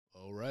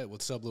right,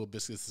 what's up, little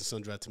biscuits and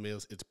sun-dried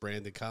tomatoes? It's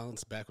Brandon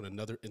Collins back with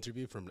another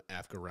interview from an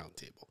Africa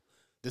Roundtable.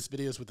 This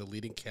video is with the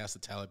leading cast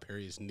of Tyler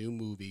Perry's new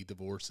movie,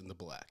 Divorce in the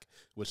Black,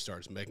 which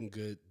stars Meagan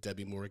Good,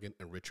 Debbi Morgan,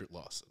 and Richard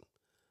Lawson.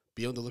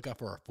 Be on the lookout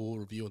for our full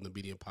review on the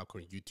Media and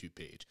Popcorn YouTube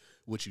page,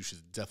 which you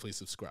should definitely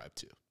subscribe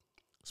to.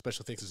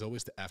 Special thanks as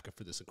always to Africa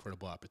for this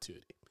incredible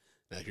opportunity.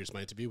 Now here's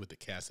my interview with the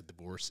cast of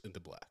Divorce in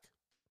the Black.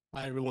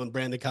 Hi, everyone.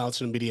 Brandon Collins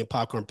from the Media and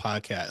Popcorn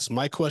Podcast.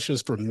 My question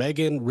is for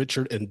Meagan,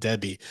 Richard, and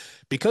Debbi.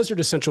 Because you're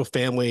the central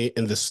family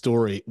in this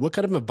story, what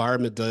kind of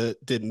environment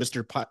did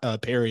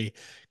Mr. Perry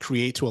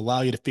create to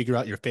allow you to figure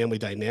out your family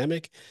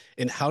dynamic?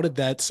 And how did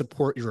that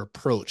support your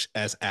approach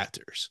as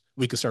actors?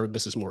 We can start with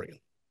Mrs. Morgan.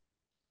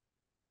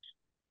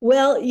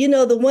 Well,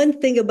 the one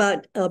thing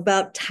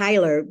about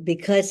Tyler,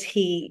 because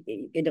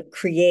he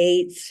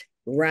creates,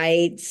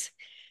 writes,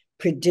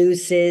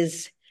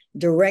 produces,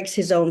 directs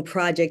his own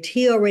project,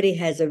 he already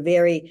has a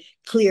very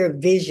clear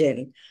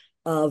vision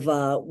of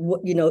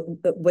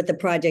what the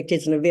project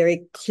is, and a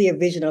very clear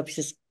vision of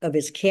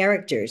his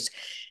characters.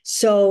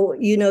 So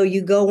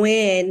you go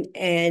in,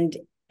 and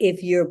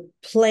if you're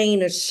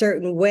playing a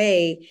certain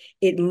way,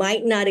 it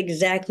might not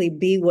exactly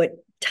be what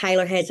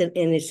Tyler has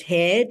in his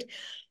head.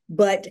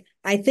 But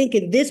I think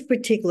in this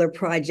particular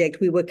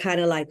project, we were kind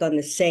of like on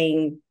the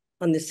same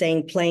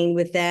plane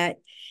with that.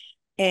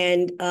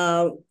 And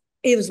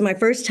it was my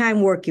first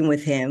time working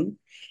with him.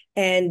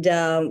 And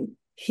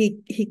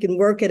he can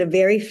work at a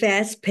very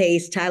fast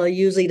pace. Tyler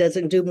usually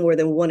doesn't do more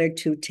than one or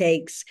two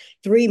takes,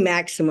 three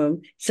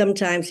maximum.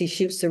 Sometimes he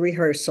shoots the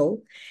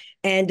rehearsal.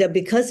 And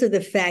because of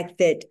the fact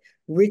that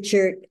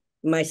Richard,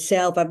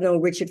 myself, I've known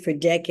Richard for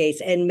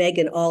decades, and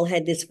Meagan all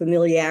had this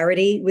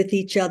familiarity with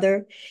each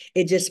other,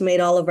 it just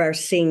made all of our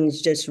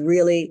scenes just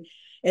really,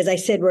 as I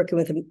said, working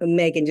with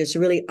Meagan, just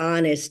really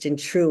honest and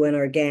true and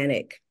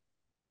organic.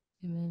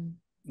 Amen.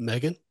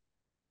 Meagan?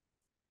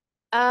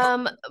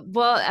 Well,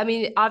 I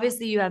mean,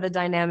 obviously you have the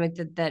dynamic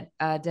that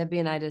Debbi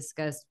and I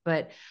discussed,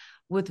 but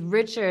with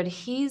Richard,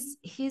 he's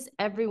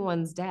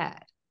everyone's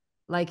dad.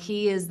 Like,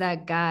 he is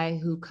that guy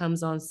who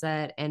comes on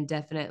set and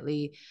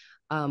definitely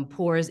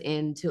pours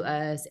into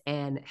us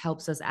and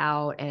helps us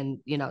out, and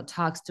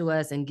talks to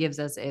us and gives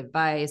us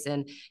advice.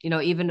 And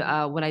even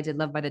when I did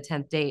Love by the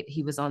 10th Date,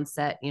 he was on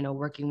set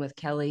working with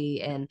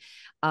Kelly. And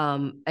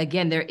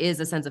again, there is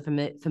a sense of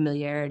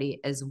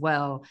familiarity as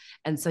well,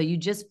 and so you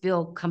just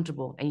feel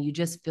comfortable and you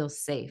just feel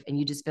safe and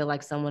you just feel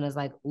like someone is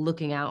like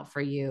looking out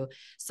for you.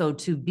 So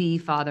to be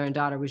father and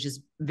daughter was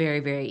just very,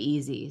 very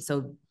easy.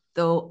 So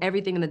though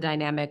everything in the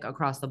dynamic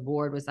across the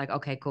board was like,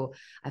 okay, cool.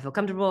 I feel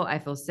comfortable. I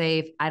feel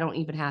safe. I don't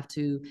even have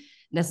to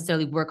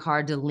necessarily work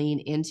hard to lean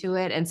into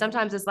it. And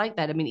sometimes it's like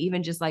that. I mean,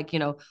 even just like,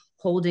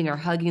 holding or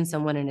hugging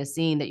someone in a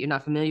scene that you're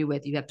not familiar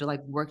with, you have to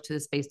like work to the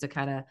space to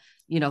kind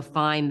of,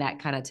 find that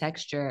kind of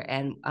texture.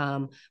 And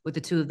with the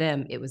two of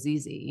them, it was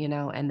easy,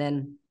 and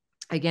then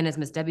again, as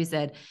Miss Debbi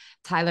said,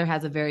 Tyler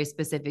has a very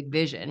specific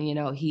vision.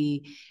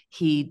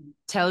 He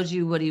tells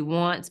you what he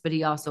wants, but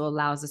he also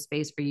allows a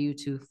space for you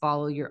to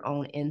follow your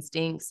own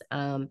instincts.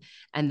 And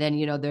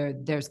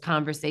then, there's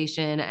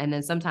conversation. And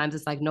then sometimes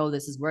it's like, no,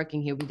 this is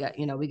working here. We got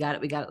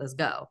it. Let's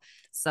go.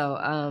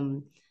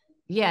 So,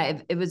 yeah,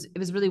 it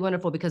was really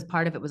wonderful because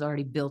part of it was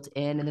already built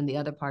in. And then the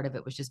other part of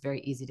it was just very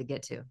easy to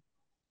get to.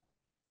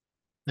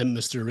 And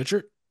Mr.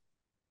 Richard?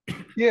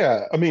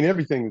 Yeah, I mean,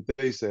 everything that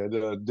they said.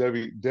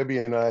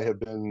 Debbi and I have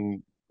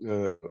been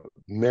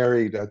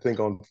married, I think,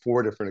 on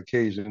 4 different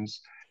occasions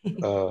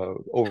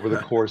over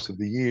the course of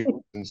the year,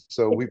 and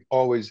so we've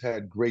always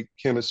had great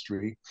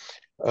chemistry.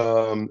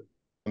 Um,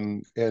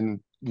 and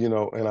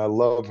and I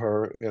love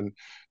her, and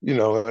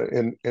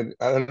and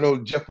I don't know,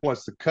 Jeff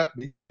wants to cut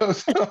me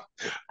because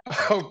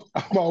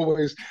I'm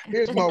always,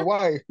 here's my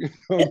wife,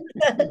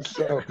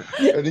 so,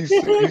 and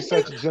he's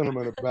such a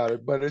gentleman about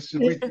it, but it's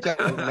we got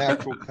a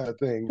natural kind of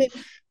thing.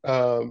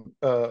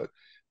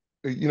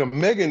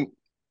 Meagan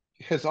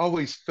has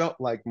always felt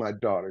like my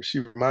daughter. She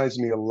reminds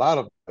me a lot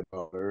of my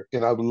daughter,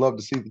 and I would love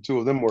to see the two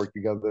of them work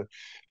together.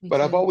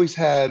 But I've always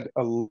had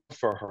a love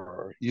for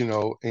her,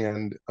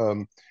 and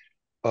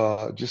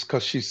just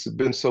because she's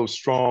been so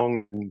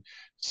strong and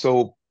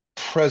so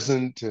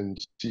present, and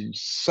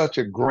she's such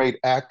a great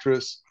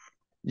actress.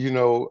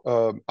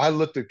 I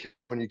looked at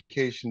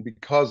Communication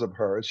because of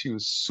her. She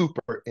was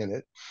super in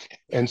it,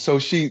 and so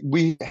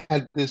we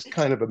had this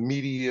kind of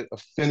immediate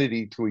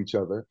affinity to each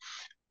other.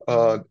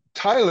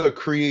 Tyler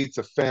creates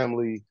a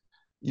family.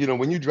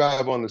 When you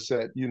drive on the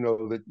set, you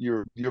know that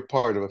you're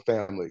part of a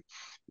family.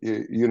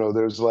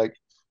 There's like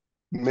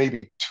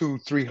maybe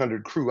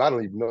 200-300 crew. I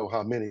don't even know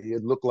how many.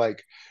 It looked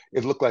like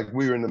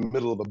we were in the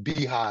middle of a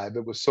beehive.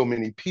 There was so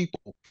many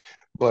people,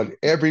 but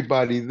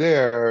everybody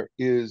there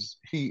is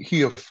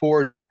he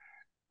afford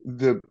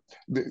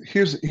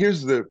here's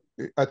the,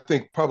 I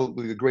think,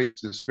 probably the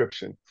greatest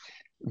description.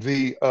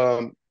 They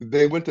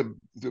went to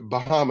the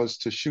Bahamas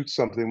to shoot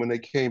something. When they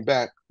came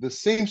back, the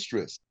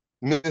seamstress,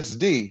 Miss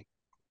D,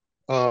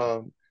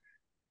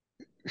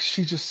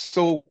 she just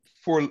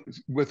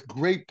with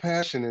great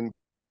passion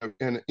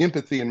and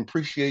empathy and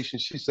appreciation,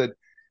 she said,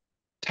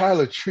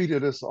 Tyler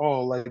treated us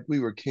all like we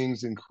were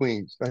kings and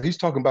queens. Now he's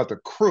talking about the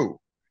crew.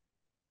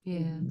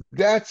 Yeah.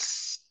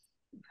 That's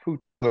who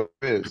Tyler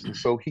is. And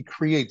so he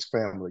creates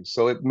family.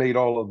 So it made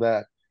all of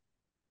that,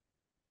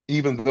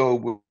 even though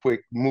we're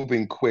quick,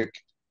 moving quick,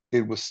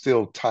 it was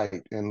still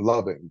tight and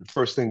loving. The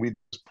first thing we do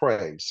is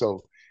pray.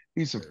 So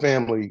he's a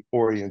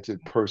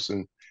family-oriented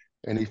person,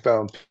 and he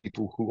found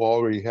people who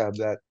already have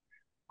that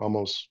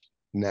almost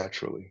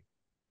naturally.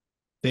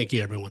 Thank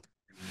you, everyone.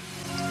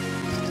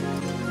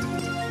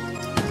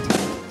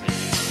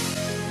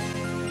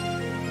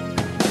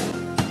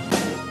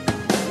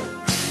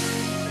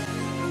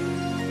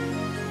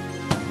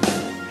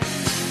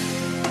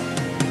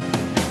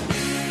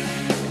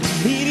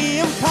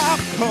 Medium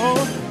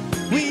popcorn.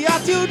 We are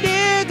two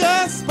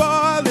niggas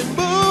spoiling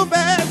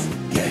movies.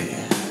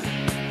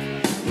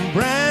 Yeah.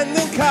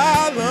 Brandon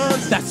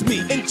Collins, that's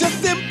me. And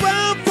Justin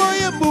Brown for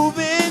your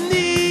movie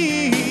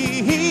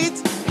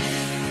needs.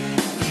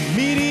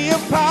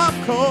 Medium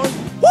popcorn.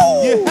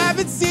 Woo! You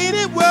haven't seen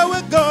it, well,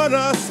 we're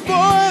gonna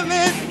spoil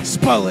it.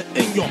 Spoil it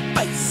in your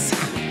face.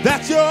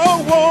 That's your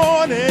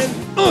warning.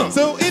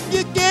 So if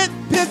you get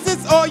pissed,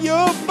 it's all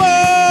your fault.